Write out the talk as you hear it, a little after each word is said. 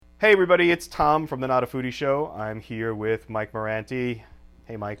Hey everybody, it's Tom from the Not a Foodie Show. I'm here with Mike Moranti.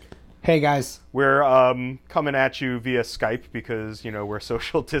 Hey Mike. Hey guys. We're coming at you via Skype because, we're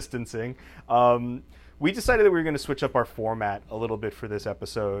social distancing. We decided that we were going to switch up our format a little bit for this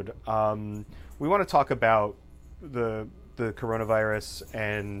episode. We want to talk about the coronavirus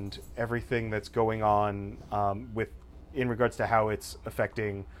and everything that's going on in regards to how it's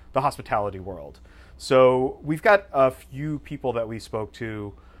affecting the hospitality world. So we've got a few people that we spoke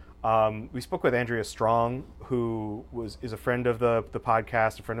to. We spoke with Andrea Strong, who is a friend of the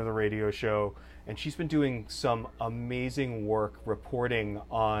podcast, a friend of the radio show, and she's been doing some amazing work reporting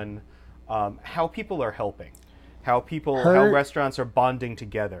on how people are helping, how restaurants are bonding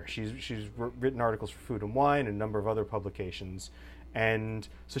together. She's written articles for Food and Wine and a number of other publications, and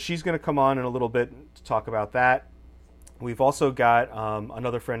so she's going to come on in a little bit to talk about that. We've also got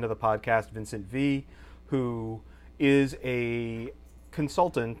another friend of the podcast, Vincent V, who is a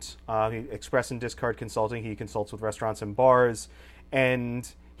consultant, express and discard consulting. He consults with restaurants and bars, and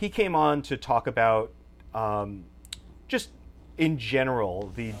he came on to talk about just in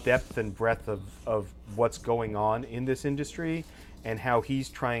general the depth and breadth of what's going on in this industry and how he's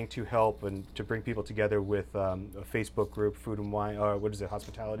trying to help and to bring people together with a Facebook group, Food and Wine, what is it,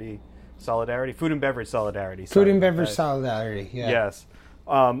 Hospitality Solidarity? Food and Beverage Solidarity. Food and Beverage Solidarity, yeah. Yes.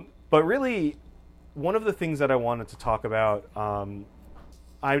 But really, one of the things that I wanted to talk about,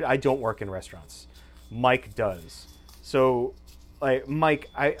 I don't work in restaurants. Mike does. So, Mike,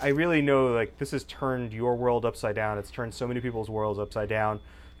 I really know, this has turned your world upside down. It's turned so many people's worlds upside down.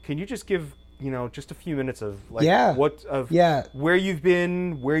 Can you just give, just a few minutes of, where you've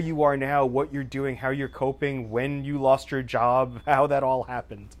been, where you are now, what you're doing, how you're coping, when you lost your job, how that all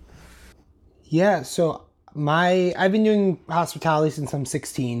happened? Yeah, so I've been doing hospitality since I'm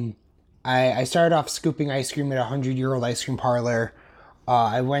 16. I started off scooping ice cream at a 100-year-old ice cream parlor.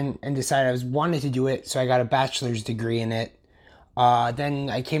 I went and decided I wanted to do it, so I got a bachelor's degree in it. Then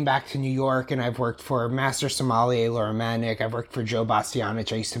I came back to New York, and I've worked for Master Sommelier Laura Manick. I've worked for Joe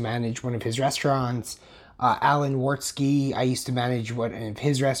Bastianich. I used to manage one of his restaurants. Alan Wartsky, I used to manage one of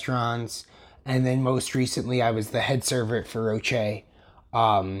his restaurants. And then most recently, I was the head server at Feroce.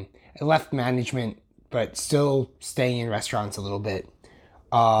 I left management, but still staying in restaurants a little bit.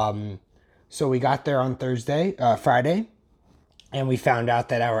 So we got there on Friday, and we found out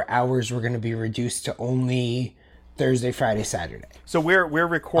that our hours were going to be reduced to only Thursday, Friday, Saturday. So we're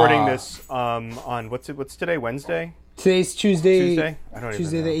recording this on what's today? Wednesday? Today's Tuesday. Tuesday? I don't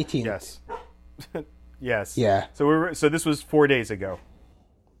Tuesday even know. The 18th. Yes. Yes. Yeah. So this was 4 days ago.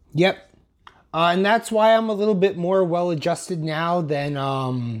 Yep. And that's why I'm a little bit more well-adjusted now than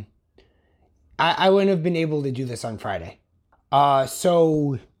I wouldn't have been able to do this on Friday.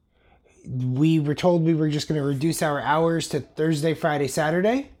 So we were told we were just going to reduce our hours to Thursday, Friday,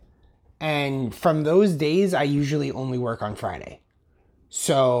 Saturday. And from those days, I usually only work on Friday.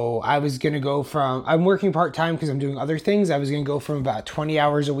 So I was going to go I'm working part-time because I'm doing other things. I was going to go from about 20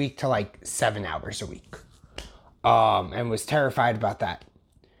 hours a week to 7 hours a week. And was terrified about that.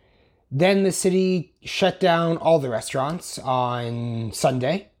 Then the city shut down all the restaurants on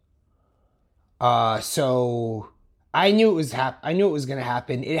Sunday. So I knew it was going to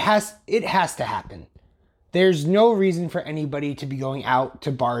happen. It has to happen. There's no reason for anybody to be going out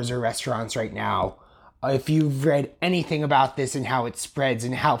to bars or restaurants right now. If you've read anything about this and how it spreads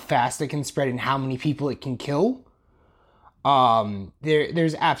and how fast it can spread and how many people it can kill,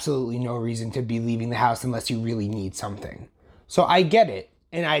 there's absolutely no reason to be leaving the house unless you really need something. So I get it,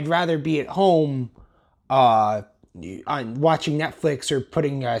 and I'd rather be at home on watching Netflix or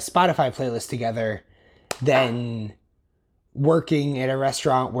putting a Spotify playlist together than working at a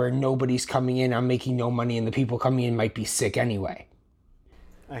restaurant where nobody's coming in, I'm making no money, and the people coming in might be sick anyway.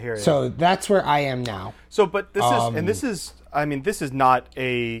 I hear you. So that's where I am now. So, but this is a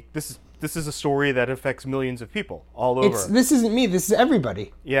story that affects millions of people all over. This isn't me. This is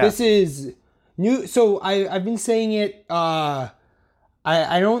everybody. Yeah. This is new. So I've been saying it. I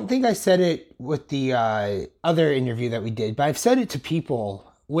don't think I said it with the other interview that we did, but I've said it to people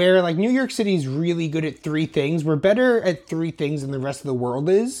where New York City is really good at three things. We're better at three things than the rest of the world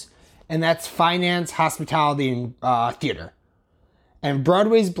is. And that's finance, hospitality, and theater. And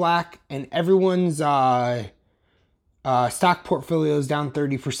Broadway's black, and everyone's stock portfolio is down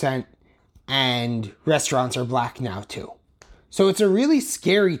 30%, and restaurants are black now too. So it's a really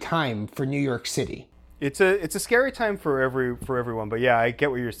scary time for New York City. It's a scary time for everyone, but yeah, I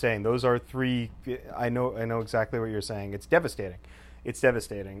get what you're saying. Those are three. I know exactly what you're saying. It's devastating.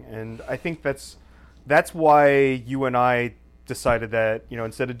 And I think that's why you and I decided that,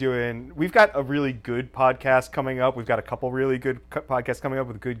 instead of we've got a really good podcast coming up. We've got a couple really good podcasts coming up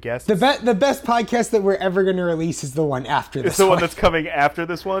with good guests. The best podcast that we're ever going to release is the one after this. It's the one that's coming after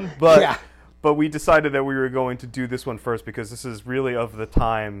this one, but we decided that we were going to do this one first because this is really of the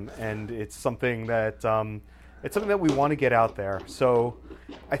time, and it's something that we want to get out there. So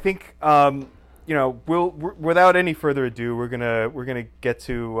I think without any further ado, we're gonna get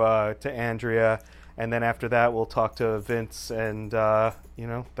to Andrea, and then after that we'll talk to Vince, and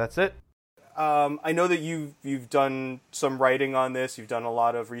that's it. I know that you've done some writing on this, you've done a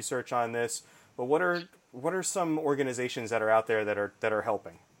lot of research on this, but what are some organizations that are out there that are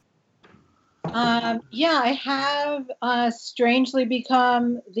helping? I have strangely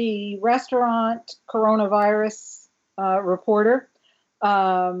become the restaurant coronavirus reporter.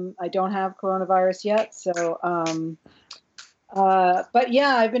 I don't have coronavirus yet, but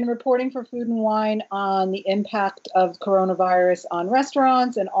yeah, I've been reporting for Food and Wine on the impact of coronavirus on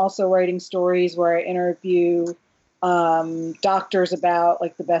restaurants, and also writing stories where I interview doctors about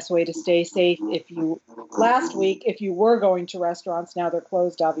like the best way to stay safe last week if you were going to restaurants. Now they're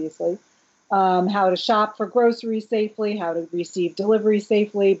closed, obviously. How to shop for groceries safely, how to receive delivery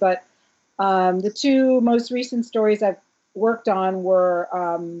safely. But the two most recent stories I've worked on were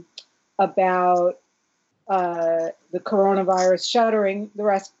about the coronavirus shuttering the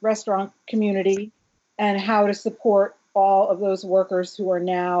restaurant community, and how to support all of those workers who are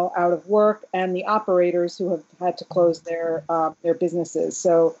now out of work, and the operators who have had to close their businesses.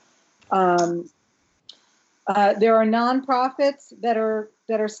 So there are nonprofits that are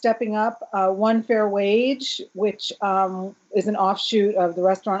stepping up. One Fair Wage, which is an offshoot of the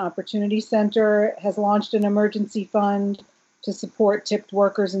Restaurant Opportunity Center, has launched an emergency fund to support tipped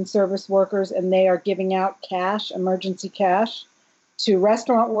workers and service workers, and they are giving out emergency cash, to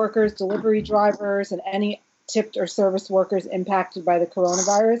restaurant workers, delivery drivers, and any tipped or service workers impacted by the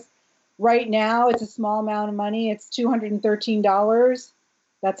coronavirus. Right now, it's a small amount of money. It's $213.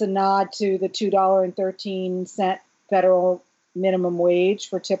 That's a nod to the $2.13 federal minimum wage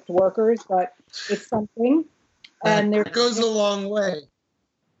for tipped workers, but it's something. And it goes a long way.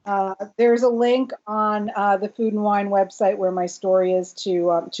 There's a link on the Food and Wine website where my story is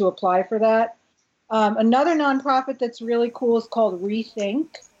to apply for that. Another nonprofit that's really cool is called Rethink.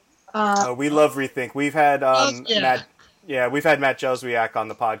 We love Rethink. We've had Matt Jelswiak on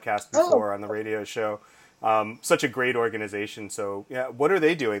the podcast before, on the radio show. Such a great organization. So, yeah, what are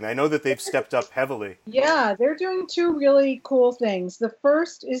they doing? I know that they've stepped up heavily. Yeah, they're doing two really cool things. The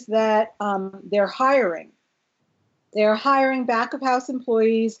first is that they're hiring. They're hiring back-of-house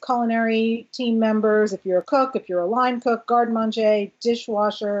employees, culinary team members. If you're a cook, if you're a line cook, garde manger,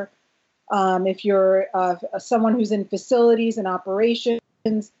 dishwasher, if you're someone who's in facilities and operations,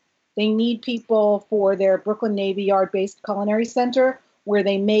 they need people for their Brooklyn Navy Yard-based culinary center, where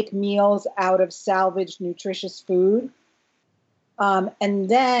they make meals out of salvaged, nutritious food. And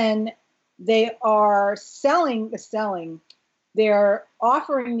then they are they're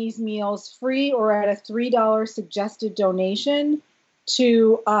offering these meals free or at a $3 suggested donation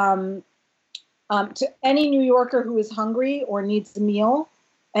to any New Yorker who is hungry or needs a meal.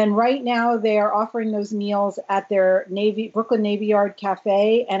 And right now they are offering those meals at their Brooklyn Navy Yard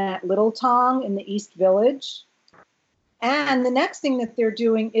Cafe and at Little Tong in the East Village. And the next thing that they're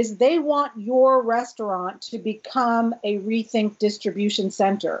doing is they want your restaurant to become a Rethink distribution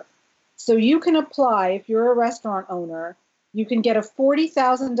center. So you can apply, if you're a restaurant owner, you can get a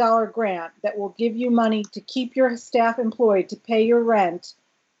 $40,000 grant that will give you money to keep your staff employed, to pay your rent,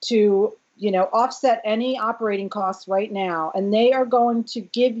 to offset any operating costs right now. And they are going to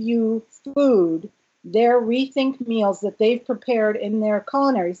give you food, their Rethink meals that they've prepared in their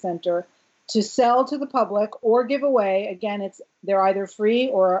culinary center, to sell to the public or give away. Again, they're either free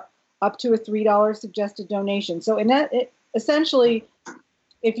or up to a $3 suggested donation. So essentially,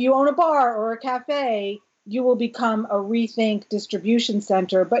 if you own a bar or a cafe, you will become a Rethink distribution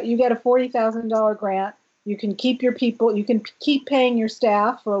center, but you get a $40,000 grant. You can keep your people, you can keep paying your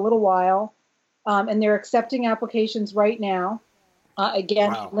staff for a little while, and they're accepting applications right now.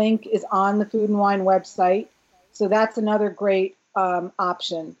 Again, wow. The link is on the Food and Wine website, so that's another great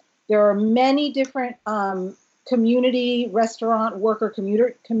option. There are many different community restaurant worker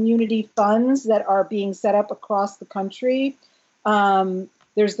community funds that are being set up across the country.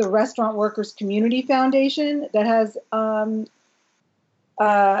 There's the Restaurant Workers Community Foundation that has a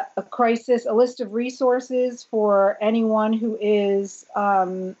list of resources for anyone who is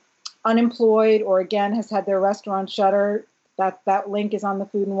unemployed or, again, has had their restaurant shutter. That link is on the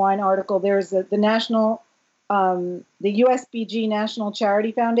Food and Wine article. There's the USBG National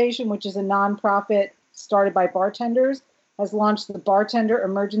Charity Foundation, which is a nonprofit started by bartenders has launched the Bartender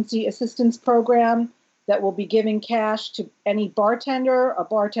Emergency Assistance Program that will be giving cash to any bartender, a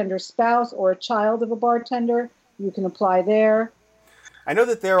bartender spouse, or a child of a bartender. You can apply there. I know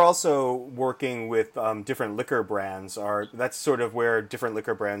that they're also working with different liquor brands. That's sort of where different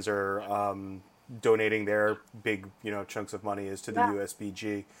liquor brands are donating their big, chunks of money is to the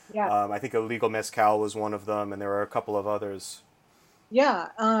USBG. Yeah. I think Illegal Mezcal was one of them, and there are a couple of others. Yeah,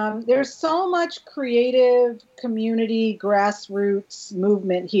 there's so much creative community grassroots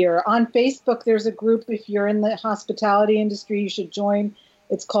movement here. On Facebook, there's a group, if you're in the hospitality industry, you should join.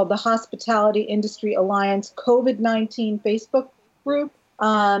 It's called the Hospitality Industry Alliance COVID-19 Facebook group.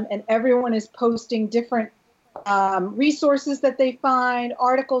 And everyone is posting different resources that they find,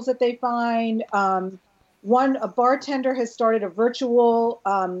 articles that they find. A bartender has started a virtual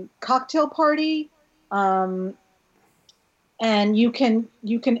cocktail party. And you can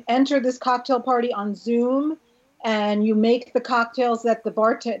enter this cocktail party on Zoom, and you make the cocktails that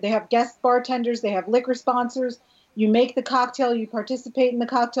they have guest bartenders, they have liquor sponsors. You make the cocktail, you participate in the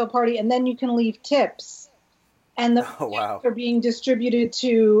cocktail party, and then you can leave tips. And the tips are being distributed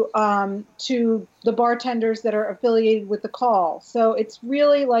to the bartenders that are affiliated with the call. So it's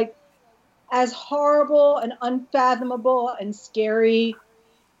really like as horrible and unfathomable and scary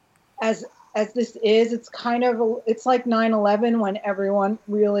as this is, it's like 9/11 when everyone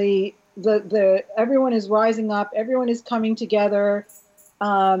really everyone is rising up, everyone is coming together.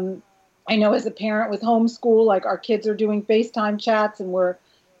 I know as a parent with homeschool, like our kids are doing FaceTime chats and we're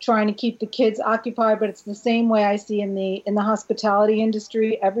trying to keep the kids occupied, but it's the same way I see in the hospitality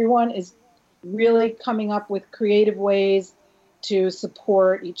industry. Everyone is really coming up with creative ways to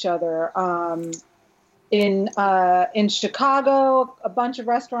support each other. In Chicago, a bunch of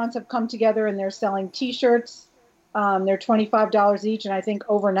restaurants have come together and they're selling T-shirts. They're $25 each, and I think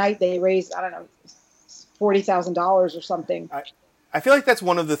overnight they raised, I don't know, $40,000 or something. I feel like that's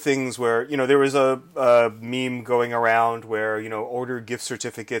one of the things where, there was a meme going around where, order gift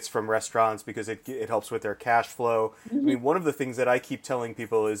certificates from restaurants because it helps with their cash flow. Mm-hmm. I mean, one of the things that I keep telling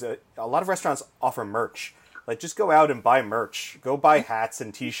people is a lot of restaurants offer merch. Like, just go out and buy merch. Go buy hats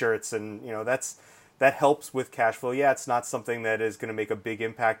and T-shirts, and, that helps with cash flow. Yeah, it's not something that is going to make a big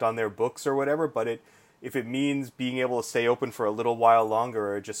impact on their books or whatever, but if it means being able to stay open for a little while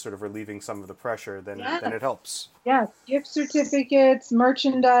longer or just sort of relieving some of the pressure, then it helps. Yes, gift certificates,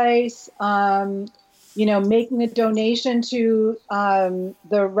 merchandise, making a donation to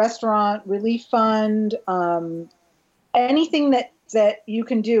the restaurant relief fund, anything that you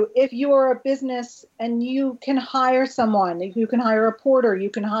can do. If you are a business and you can hire someone, if you can hire a porter, you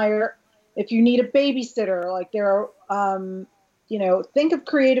can hire. If you need a babysitter, like there are, think of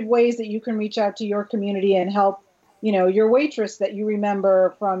creative ways that you can reach out to your community and help, your waitress that you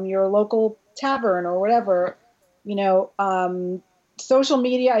remember from your local tavern or whatever. Social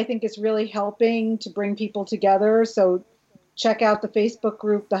media, I think, is really helping to bring people together. So check out the Facebook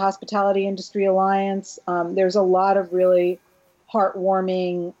group, the Hospitality Industry Alliance. There's a lot of really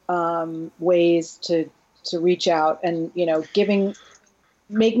heartwarming ways to reach out, and,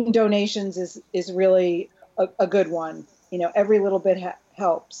 making donations is really a good one. Every little bit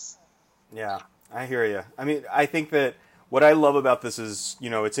helps. Yeah, I hear you. I mean, I think that what I love about this is,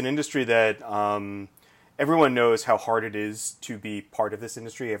 it's an industry that everyone knows how hard it is to be part of this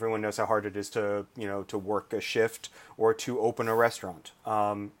industry. Everyone knows how hard it is to, to work a shift or to open a restaurant.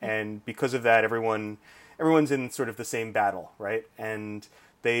 And because of that, everyone's in sort of the same battle, right? And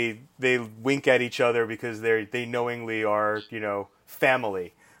they wink at each other because they knowingly are,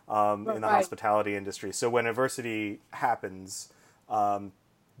 family in the hospitality industry. So when adversity happens,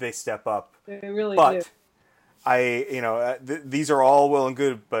 they step up. They really do. These are all well and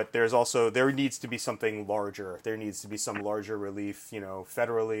good, but there needs to be something larger. There needs to be some larger relief,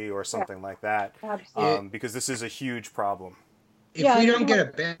 federally or something like that. Absolutely. Because this is a huge problem. If we don't get a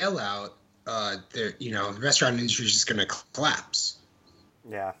bailout, the restaurant industry is just going to collapse.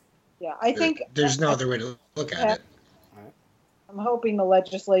 Yeah. Yeah, I think there's no other way to look at it. I'm hoping the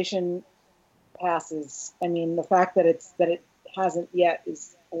legislation passes. I mean, the fact that it hasn't yet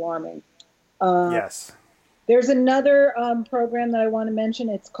is alarming. Yes. There's another program that I want to mention.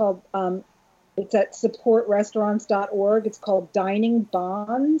 It's called it's at supportrestaurants.org. It's called Dining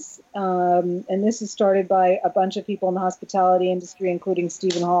Bonds, and this is started by a bunch of people in the hospitality industry, including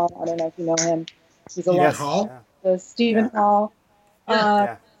Stephen Hall. I don't know if you know him. He's a Stephen Hall. Stephen Hall.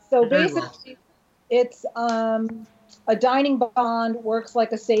 So basically, it's a dining bond works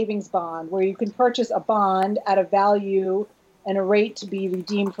like a savings bond, where you can purchase a bond at a value and a rate to be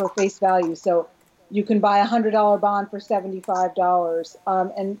redeemed for face value. So You can buy $100 bond for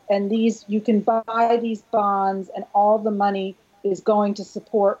 $75, and these you can buy these bonds, and all the money is going to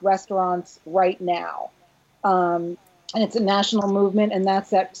support restaurants right now. And it's a national movement, and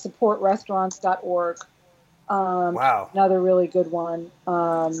that's at supportrestaurants.org. Wow. Another really good one.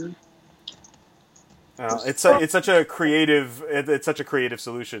 It's such a creative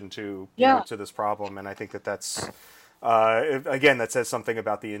solution to to this problem, and I think that's again, that says something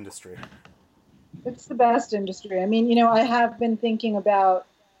about the industry. It's the best industry. I mean, I have been thinking about,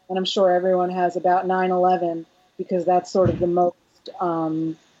 and I'm sure everyone has, about 9/11, because that's sort of the most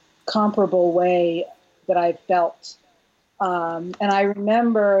comparable way that I felt. And I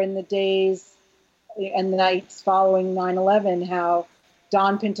remember in the days and the nights following 9/11 how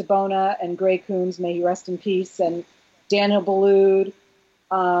Don Pintabona and Gray Coons, may he rest in peace, and Daniel Boulud,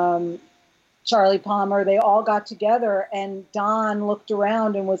 Charlie Palmer, they all got together, and Don looked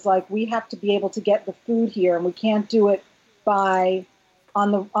around and was like, we have to be able to get the food here, and we can't do it on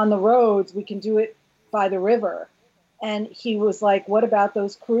the roads. We can do it by the river. And he was like, what about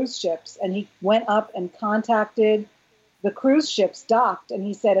those cruise ships? And he went up and contacted the cruise ships docked, and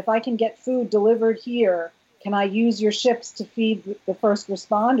he said, if I can get food delivered here, can I use your ships to feed the first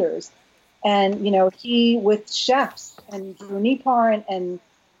responders? And, he, with chefs and Drew Neparent and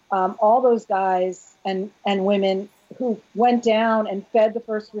all those guys and women who went down and fed the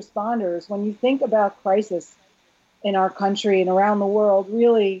first responders. When you think about crisis in our country and around the world,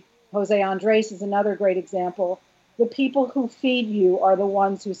 really, Jose Andres is another great example. The people who feed you are the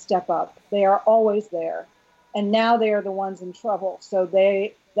ones who step up. They are always there. And now they are the ones in trouble. So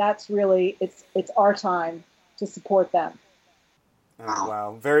that's really, it's our time to support them. Oh,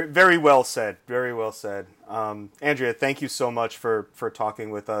 wow. Very, very well said. Very well said. Andrea, thank you so much for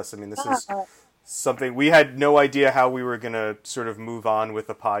talking with us. I mean, this is something we had no idea how we were going to sort of move on with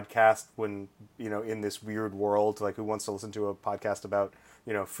the podcast when, in this weird world, like who wants to listen to a podcast about,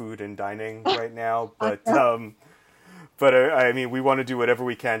 food and dining right now. But I mean, we want to do whatever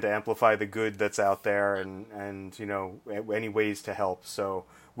we can to amplify the good that's out there and any ways to help. So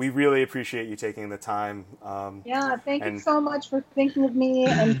we really appreciate you taking the time. Thank you so much for thinking of me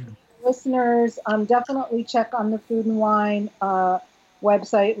and listeners. Definitely check on the Food and Wine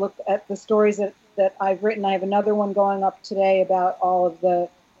website. Look at the stories that I've written. I have another one going up today about all of the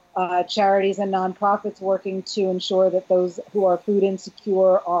charities and nonprofits working to ensure that those who are food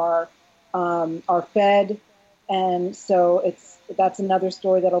insecure are fed. And so that's another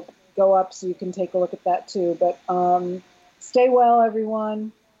story that'll go up, so you can take a look at that too. But stay well,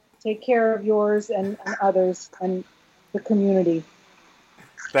 everyone. Take care of yours and others and the community.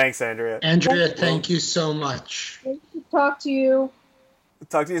 Thanks, Andrea. Andrea, thank you so much. Great to talk to you.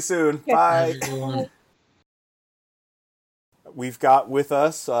 Talk to you soon. Okay. Bye. Bye. We've got with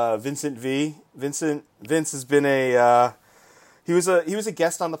us Vincent V. Vince has been he was a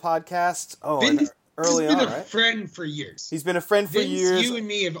guest on the podcast. Early He's been on, a friend for years. He's been a friend for years. You and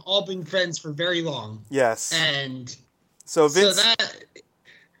me have all been friends for very long. Yes. And so Vince,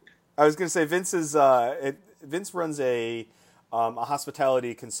 I was going to say Vince runs a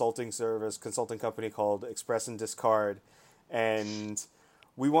hospitality consulting company called Express and Discard, and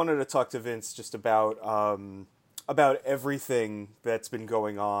we wanted to talk to Vince just about everything that's been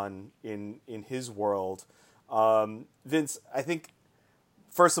going on in his world. Vince, I think,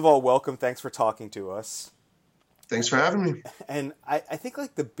 first of all, welcome. Thanks for talking to us. Thanks for having me. And I think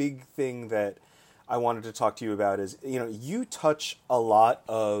like the big thing that I wanted to talk to you about is, you touch a lot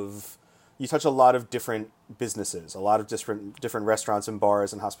of different businesses, a lot of different restaurants and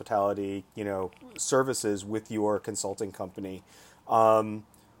bars and hospitality, services with your consulting company.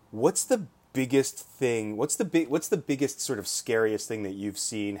 What's the biggest thing? What's the biggest sort of scariest thing that you've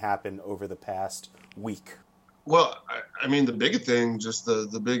seen happen over the past week? Well, I mean, the big thing, just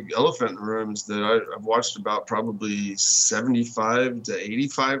the big elephant in the room, is that I've watched about probably 75 to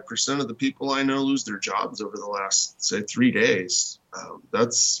 85% of the people I know lose their jobs over the last, say, 3 days.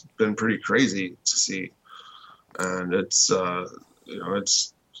 That's been pretty crazy to see. And it's a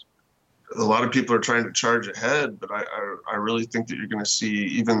lot of people are trying to charge ahead, but I really think that you're going to see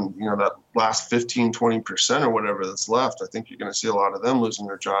even, that last 15, 20% or whatever that's left. I think you're going to see a lot of them losing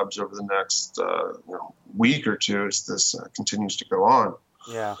their jobs over the next, week or two as this continues to go on.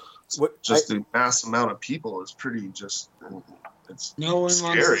 Yeah. The mass amount of people is pretty it's no one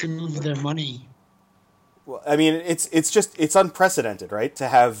scary. wants to move their money. Well, I mean, it's unprecedented, right? To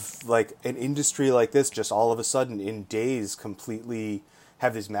have like an industry like this just all of a sudden in days completely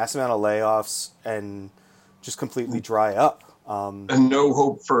have this massive amount of layoffs and just completely dry up. And no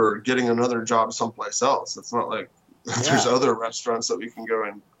hope for getting another job someplace else. It's not like there's other restaurants that we can go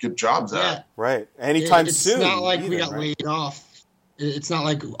and get jobs at. Right. Anytime soon. It's not like even, we got right? laid off. It's not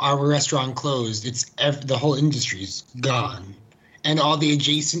like our restaurant closed. It's the whole industry's gone. And all the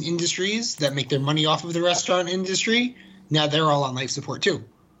adjacent industries that make their money off of the restaurant industry, now they're all on life support too.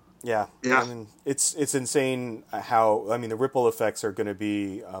 Yeah. I mean, it's insane how, I mean, the ripple effects are going to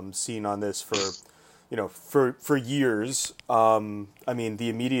be seen on this for years. I mean, the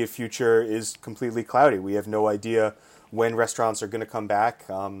immediate future is completely cloudy. We have no idea when restaurants are going to come back,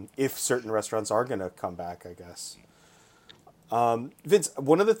 if certain restaurants are going to come back, I guess. Vince,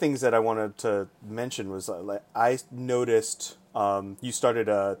 one of the things that I wanted to mention was I noticed you started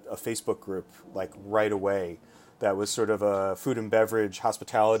a Facebook group like right away. That was sort of a food and beverage,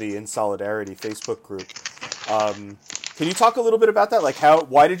 hospitality, and solidarity Facebook group. Can you talk a little bit about that? Like,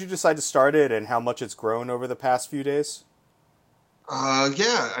 why did you decide to start it, and how much it's grown over the past few days?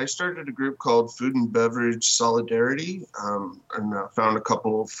 I started a group called Food and Beverage Solidarity, and found a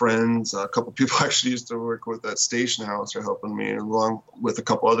couple of friends. A couple of people I actually used to work with at Station House are helping me, along with a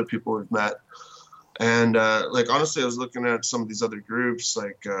couple other people we've met. And honestly, I was looking at some of these other groups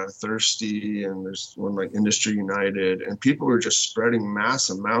like Thirsty, and there's one like Industry United, and people were just spreading mass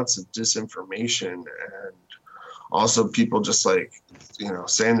amounts of disinformation, and also people just saying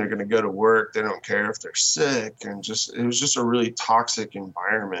they're going to go to work, they don't care if they're sick, and it was just a really toxic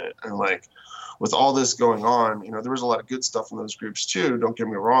environment. And like with all this going on, there was a lot of good stuff in those groups too, don't get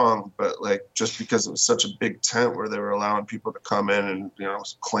me wrong, but like just because it was such a big tent where they were allowing people to come in and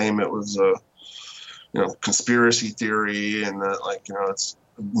claim it was a conspiracy theory, and that it's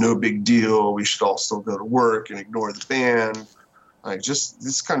no big deal, we should all still go to work and ignore the ban. Like, just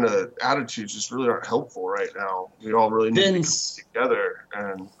this kind of attitudes just really aren't helpful right now. We all really need to come together.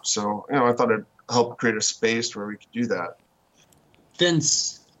 And so, I thought it'd help create a space where we could do that.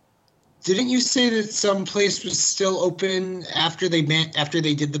 Vince, didn't you say that some place was still open after they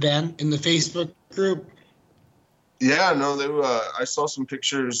did the ban in the Facebook group? Yeah, no, I saw some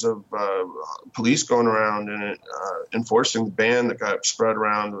pictures of police going around and enforcing the ban that got spread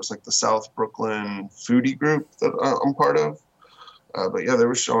around. It was like the South Brooklyn foodie group that I'm part of. But yeah, they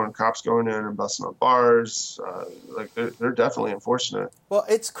were showing cops going in and busting up bars. They're definitely enforcing it. Well,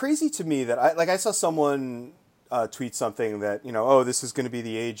 it's crazy to me that I saw someone tweet something that this is going to be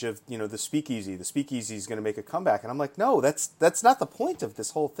the age of the speakeasy. The speakeasy is going to make a comeback, and I'm like, no, that's not the point of this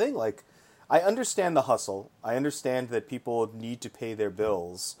whole thing. Like, I understand the hustle. I understand that people need to pay their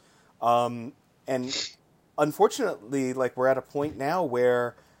bills, and unfortunately, we're at a point now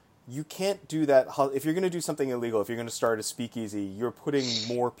where you can't do that. If you're going to do something illegal, if you're going to start a speakeasy, you're putting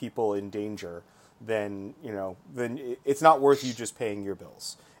more people in danger than it's not worth you just paying your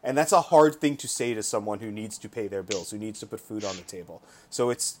bills. And that's a hard thing to say to someone who needs to pay their bills, who needs to put food on the table. So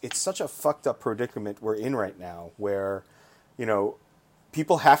it's such a fucked up predicament we're in right now, where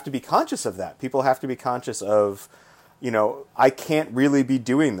people have to be conscious of that. People have to be conscious of, I can't really be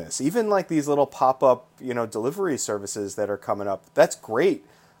doing this. Even like these little pop-up, delivery services that are coming up. That's great.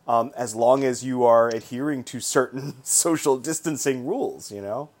 As long as you are adhering to certain social distancing rules,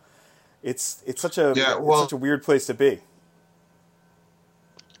 it's such a weird place to be.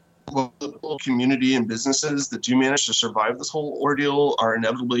 Well, the little community and businesses that do manage to survive this whole ordeal are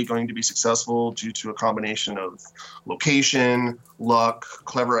inevitably going to be successful due to a combination of location, luck,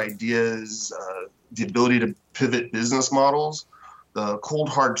 clever ideas, the ability to pivot business models. The cold,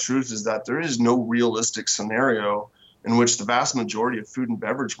 hard truth is that there is no realistic scenario in which the vast majority of food and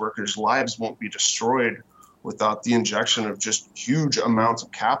beverage workers' lives won't be destroyed without the injection of just huge amounts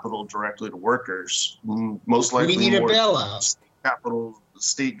of capital directly to workers. Most likely, we need a bailout. Capital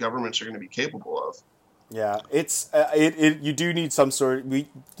state governments are going to be capable of. Yeah, it's you do need some sort. You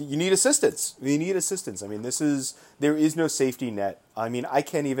need assistance. We need assistance. I mean, there is no safety net. I mean, I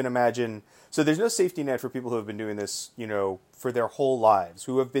can't even imagine. So there's no safety net for people who have been doing this, for their whole lives,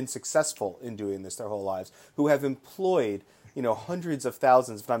 who have been successful in doing this their whole lives, who have employed, hundreds of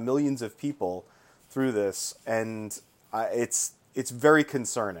thousands, if not millions of people through this, and it's very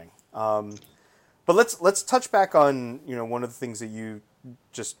concerning. But let's touch back on one of the things that you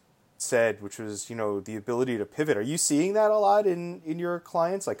just said, which was the ability to pivot. Are you seeing that a lot in your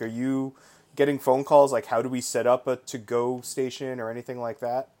clients? Like, are you getting phone calls like, how do we set up a to-go station or anything like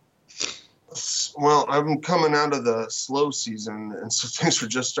that? Well, I'm coming out of the slow season, and so things were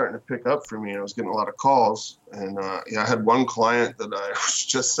just starting to pick up for me. I was getting a lot of calls, and I had one client that I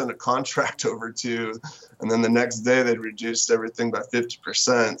just sent a contract over to, and then the next day they'd reduced everything by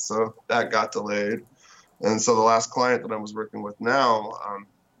 50%, so that got delayed. And so the last client that I was working with now,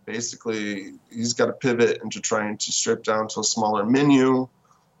 basically he's got to pivot into trying to strip down to a smaller menu,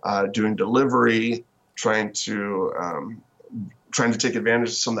 doing delivery, trying to take advantage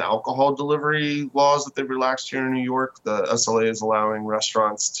of some of the alcohol delivery laws that they've relaxed here in New York. The SLA is allowing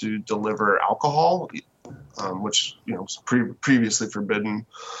restaurants to deliver alcohol, which was previously forbidden.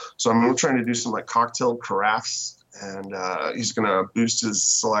 So we're trying to do some like cocktail carafes, and he's going to boost his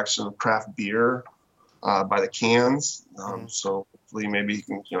selection of craft beer by the cans. So hopefully maybe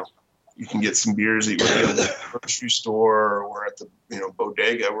you can get some beers that you would get at the grocery store or at the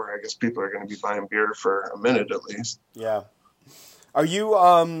bodega, where I guess people are going to be buying beer for a minute at least. Yeah. Are you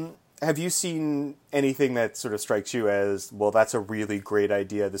have you seen anything that sort of strikes you as, well, that's a really great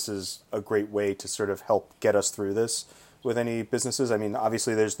idea, this is a great way to sort of help get us through this with any businesses? I mean,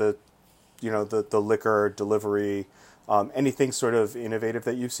 obviously there's the liquor delivery, anything sort of innovative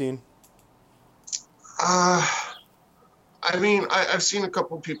that you've seen? I mean, I've seen a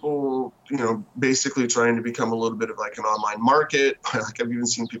couple of people, basically trying to become a little bit of like an online market. Like I've even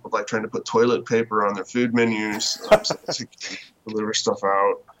seen people like trying to put toilet paper on their food menus to deliver stuff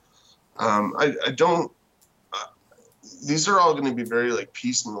out. I don't. These are all going to be very like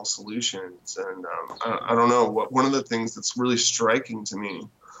piecemeal solutions, and I don't know what. One of the things that's really striking to me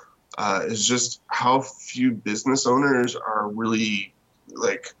is just how few business owners are really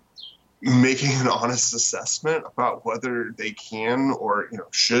like making an honest assessment about whether they can or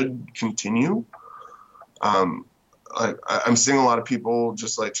should continue. I'm seeing a lot of people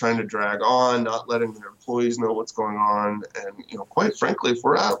just like trying to drag on, not letting their employees know what's going on, and quite frankly, if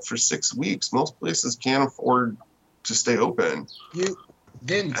we're out for 6 weeks, most places can't afford to stay open. You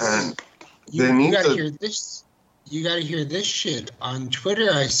gotta hear this. You gotta hear this shit. On Twitter,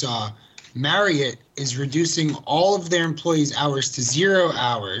 I saw Marriott is reducing all of their employees' hours to 0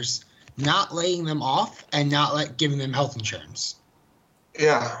 hours, not laying them off, and not giving them health insurance.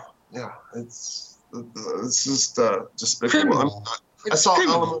 Yeah, it's just despicable. I saw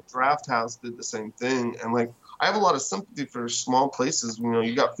Alamo Draft House did the same thing, and like I have a lot of sympathy for small places.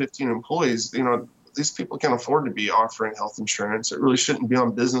 You got 15 employees. These people can't afford to be offering health insurance. It really shouldn't be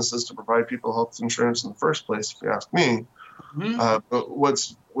on businesses to provide people health insurance in the first place, if you ask me. Mm-hmm. But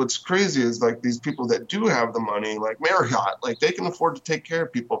what's crazy is like these people that do have the money, like Marriott, like they can afford to take care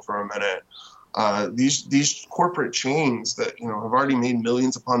of people for a minute. These corporate chains that have already made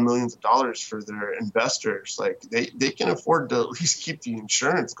millions upon millions of dollars for their investors, like they can afford to at least keep the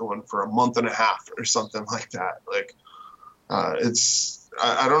insurance going for a month and a half or something like that. Like I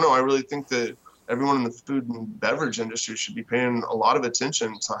don't know. I really think that everyone in the food and beverage industry should be paying a lot of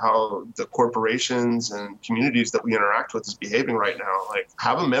attention to how the corporations and communities that we interact with is behaving right now. Like,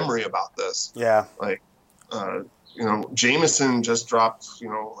 have a memory about this. Yeah. Like, Jameson just dropped,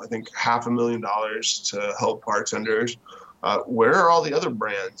 I think $500,000 to help bartenders. Where are all the other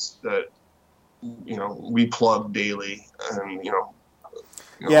brands that, we plug daily and,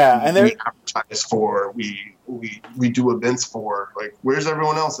 and we advertise for, we do events for? Like, where's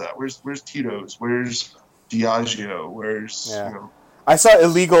everyone else at? Where's Tito's? Where's Diageo? Where's I saw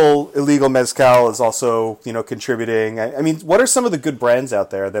illegal mezcal is also contributing. I mean, what are some of the good brands out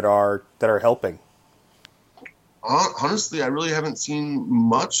there that are helping? Honestly, I really haven't seen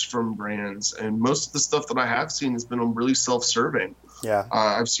much from brands, and most of the stuff that I have seen has been really self-serving. Yeah,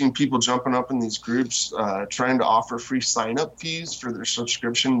 I've seen people jumping up in these groups trying to offer free sign-up fees for their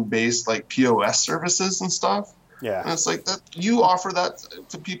subscription-based like POS services and stuff. Yeah, and it's like that. You offer that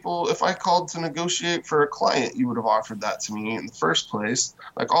to people. If I called to negotiate for a client, you would have offered that to me in the first place.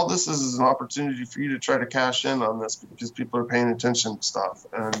 Like, all this is an opportunity for you to try to cash in on this because people are paying attention to stuff.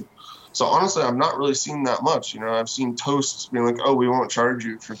 And so honestly, I've not really seen that much. I've seen Toast being like, "Oh, we won't charge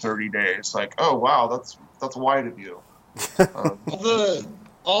you for 30 days." Like, oh wow, that's white of you.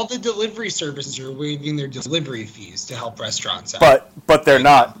 All the delivery services are waiving their delivery fees to help restaurants out. But they're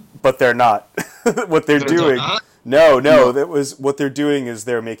not. What they're doing. No. That was what they're doing is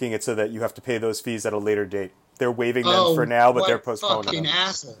they're making it so that you have to pay those fees at a later date. They're waiving them for now, but they're postponing fucking them.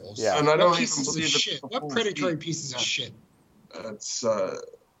 assholes! Yeah, and I don't even pieces believe of it's shit. What predatory pieces of shit? It's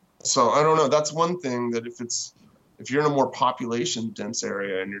so I don't know. That's one thing that if you're in a more population dense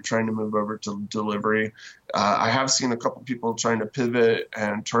area and you're trying to move over to delivery, I have seen a couple people trying to pivot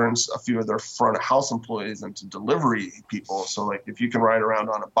and turn a few of their front of house employees into delivery people. So like if you can ride around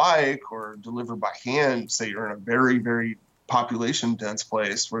on a bike or deliver by hand, say you're in a very, very population dense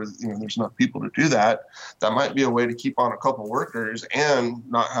place where there's enough people to do that, that might be a way to keep on a couple workers and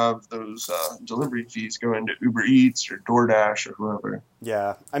not have those delivery fees go into Uber Eats or DoorDash or whoever.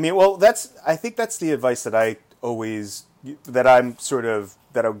 Yeah, I mean, well, I think that's the advice that I'll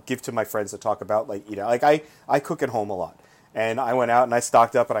give to my friends that talk about like eat out. Like I cook at home a lot, and I went out and I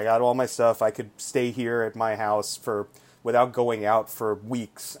stocked up and I got all my stuff. I could stay here at my house for without going out for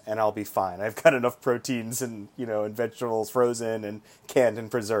weeks, and I'll be fine. I've got enough proteins and, and vegetables frozen and canned and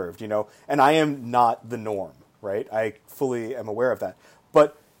preserved, and I am not the norm, right? I fully am aware of that.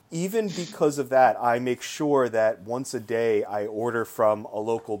 But even because of that, I make sure that once a day I order from a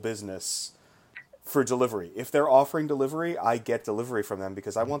local business for delivery. If they're offering delivery, I get delivery from them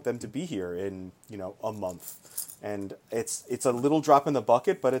because I want them to be here in, a month. And it's a little drop in the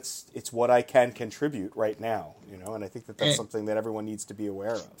bucket, but it's what I can contribute right now, and I think that's something that everyone needs to be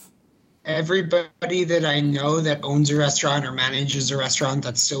aware of. Everybody that I know that owns a restaurant or manages a restaurant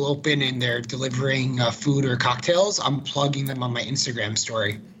that's still open and they're delivering food or cocktails, I'm plugging them on my Instagram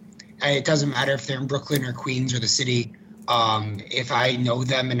story. It doesn't matter if they're in Brooklyn or Queens or the city. If I know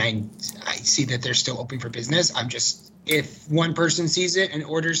them and I see that they're still open for business, if one person sees it and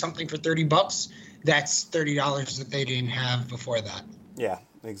orders something for $30, that's $30 that they didn't have before that. Yeah,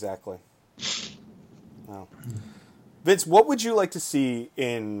 exactly. Wow. Vince, what would you like to see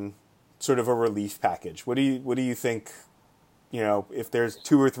in sort of a relief package? What do you think, if there's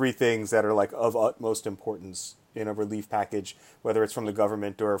 2 or 3 things that are like of utmost importance in a relief package, whether it's from the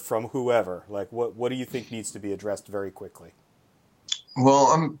government or from whoever, like what do you think needs to be addressed very quickly? Well,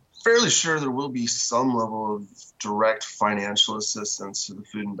 I'm fairly sure there will be some level of direct financial assistance to the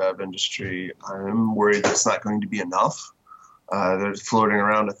food and bev industry. I'm worried that's not going to be enough. They're floating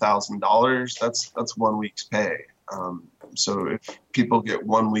around $1,000. That's 1 week's pay. So if people get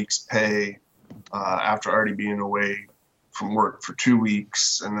 1 week's pay after already being away from work for 2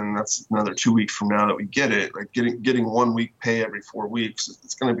 weeks, and then that's another 2 weeks from now that we get it, like getting 1 week pay every 4 weeks,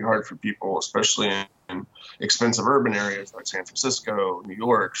 it's going to be hard for people, especially in expensive urban areas like San Francisco, New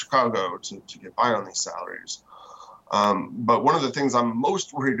York, Chicago, to get by on these salaries. But one of the things I'm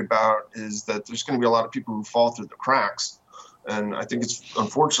most worried about is that there's going to be a lot of people who fall through the cracks. And I think it's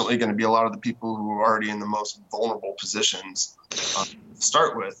unfortunately going to be a lot of the people who are already in the most vulnerable positions to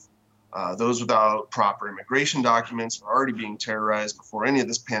start with. Those without proper immigration documents are already being terrorized before any of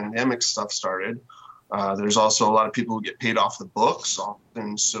this pandemic stuff started. There's also a lot of people who get paid off the books,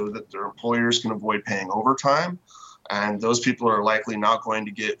 often so that their employers can avoid paying overtime. And those people are likely not going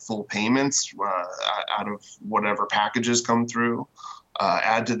to get full payments out of whatever packages come through.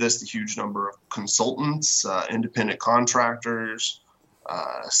 Add to this the huge number of consultants, independent contractors,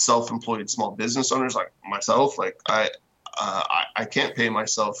 self-employed small business owners like myself. Like I can't pay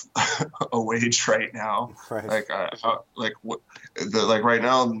myself a wage right now. Right. Like right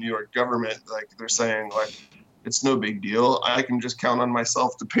now, the New York government, like they're saying, like it's no big deal. I can just count on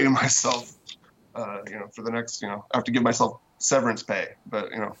myself to pay myself. For the next, I have to give myself severance pay, but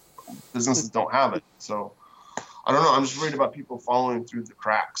businesses don't have it. So I don't know. I'm just worried about people falling through the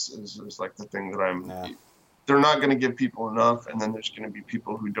cracks. Is like the thing that they're not going to give people enough, and then there's going to be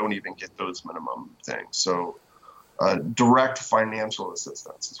people who don't even get those minimum things. So direct financial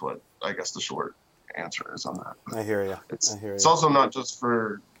assistance is what I guess the short answer is on that. I hear you. It's also not just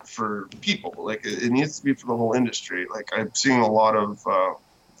for people. Like it needs to be for the whole industry. Like I'm seeing a lot of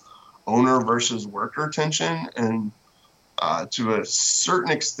owner versus worker tension, and to a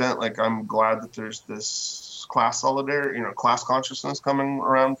certain extent, like I'm glad that there's this class solidarity, class consciousness coming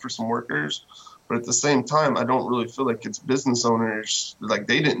around for some workers. But at the same time, I don't really feel like it's business owners, like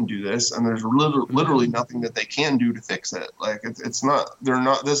they didn't do this, and there's literally nothing that they can do to fix it. Like this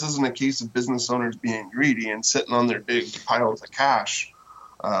isn't a case of business owners being greedy and sitting on their big piles of cash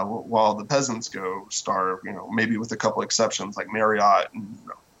while the peasants go starve, maybe with a couple exceptions like Marriott and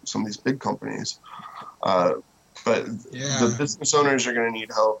some of these big companies. But the business owners are going to need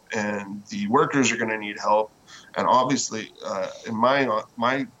help, and the workers are going to need help. And obviously, in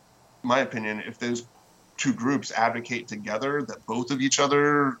my opinion, if those two groups advocate together that both of each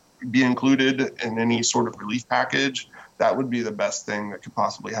other be included in any sort of relief package, that would be the best thing that could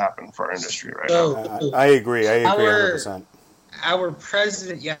possibly happen for our industry right now. I agree 100%. Our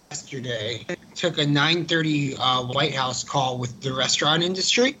president yesterday took a 9:30 White House call with the restaurant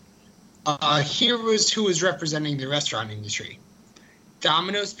industry. Here was who was representing the restaurant industry: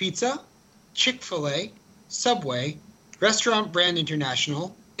 Domino's Pizza, Chick-fil-A, Subway, Restaurant Brand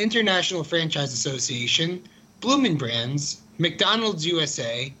International, International Franchise Association, Bloomin' Brands, McDonald's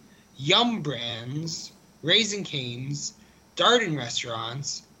USA, Yum Brands, Raising Cane's, Darden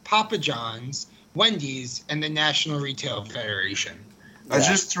Restaurants, Papa John's, Wendy's, and the National Retail Federation. I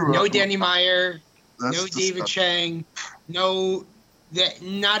just threw no up. Danny Meyer, That's no David disgusting. Chang,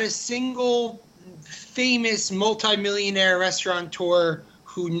 not a single famous multimillionaire restaurateur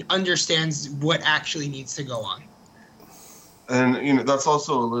who understands what actually needs to go on. And that's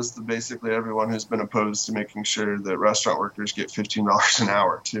also a list of basically everyone who's been opposed to making sure that restaurant workers get $15 an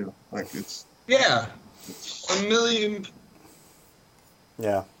hour too. Like it's $1 million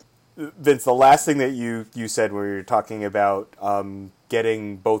Yeah. Vince, the last thing that you said when you were talking about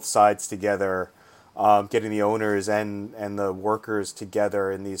getting both sides together, getting the owners and the workers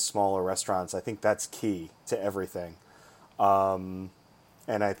together in these smaller restaurants, I think that's key to everything. And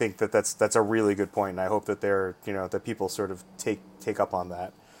I think that's a really good point, and I hope that that people sort of take up on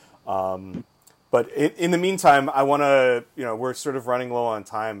that. But in the meantime, I want to, we're sort of running low on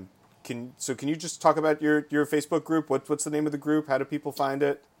time. Can you just talk about your Facebook group? What's the name of the group? How do people find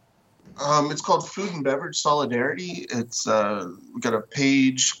it? It's called Food and Beverage Solidarity. It's we got a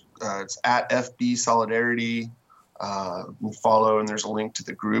page. It's at FB Solidarity. You follow, and there's a link to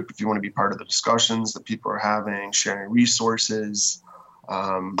the group if you want to be part of the discussions that people are having, sharing resources.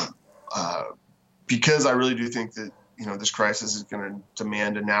 Because I really do think that this crisis is going to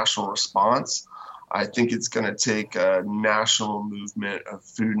demand a national response. I think it's going to take a national movement of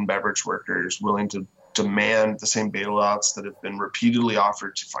food and beverage workers willing to demand the same bailouts that have been repeatedly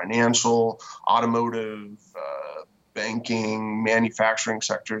offered to financial, automotive, banking, manufacturing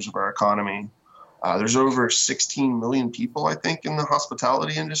sectors of our economy. There's over 16 million people, I think, in the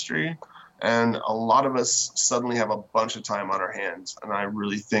hospitality industry, and a lot of us suddenly have a bunch of time on our hands. And I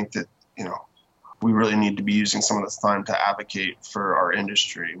really think that, we really need to be using some of this time to advocate for our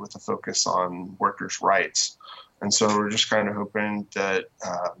industry with a focus on workers' rights. And so we're just kind of hoping that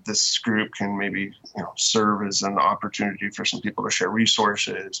this group can maybe, serve as an opportunity for some people to share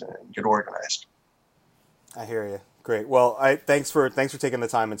resources and get organized. I hear you. Great. Well, thanks for taking the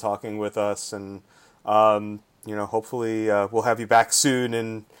time and talking with us, and hopefully we'll have you back soon,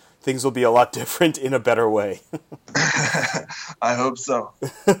 and things will be a lot different in a better way. I hope so.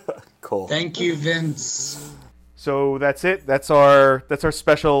 Cool. Thank you, Vince. So that's it. That's our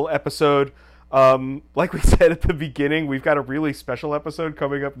special episode. Like we said at the beginning, we've got a really special episode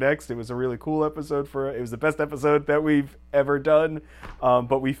coming up next. It was a really cool episode. It was the best episode that we've ever done,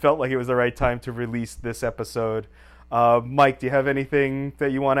 but we felt like it was the right time to release this episode. Mike, do you have anything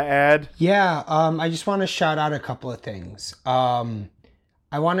that you want to add? Yeah, I just want to shout out a couple of things.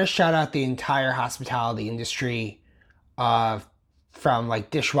 I want to shout out the entire hospitality industry, from like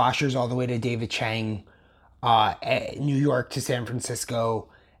dishwashers all the way to David Chang, New York to San Francisco.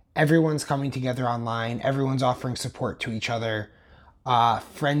 Everyone's coming together online. Everyone's offering support to each other.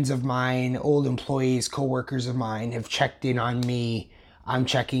 Friends of mine, old employees, coworkers of mine have checked in on me. I'm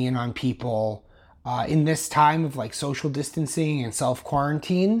checking in on people. In this time of like social distancing and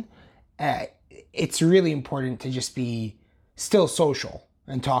self-quarantine, it's really important to just be still social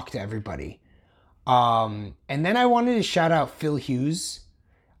and talk to everybody. And then I wanted to shout out Phil Hughes,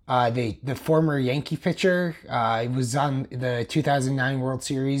 the former Yankee pitcher. He was on the 2009 World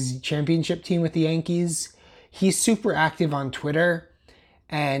Series championship team with the Yankees. He's super active on Twitter,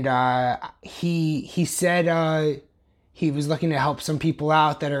 and he said he was looking to help some people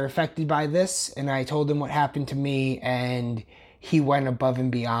out that are affected by this, and I told him what happened to me, and he went above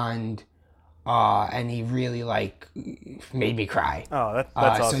and beyond, and he really made me cry. Oh, that's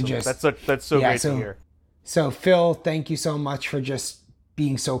awesome. That's so great to hear. So Phil, thank you so much for just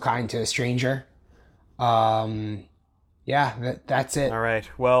being so kind to a stranger. That's it. All right.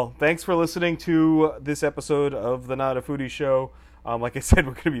 Well, thanks for listening to this episode of the Not a Foodie Show. Like I said,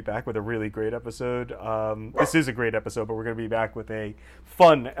 we're going to be back with a really great episode. This is a great episode, but we're going to be back with a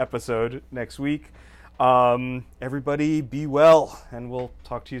fun episode next week. Everybody be well, and we'll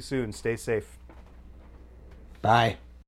talk to you soon. Stay safe. Bye.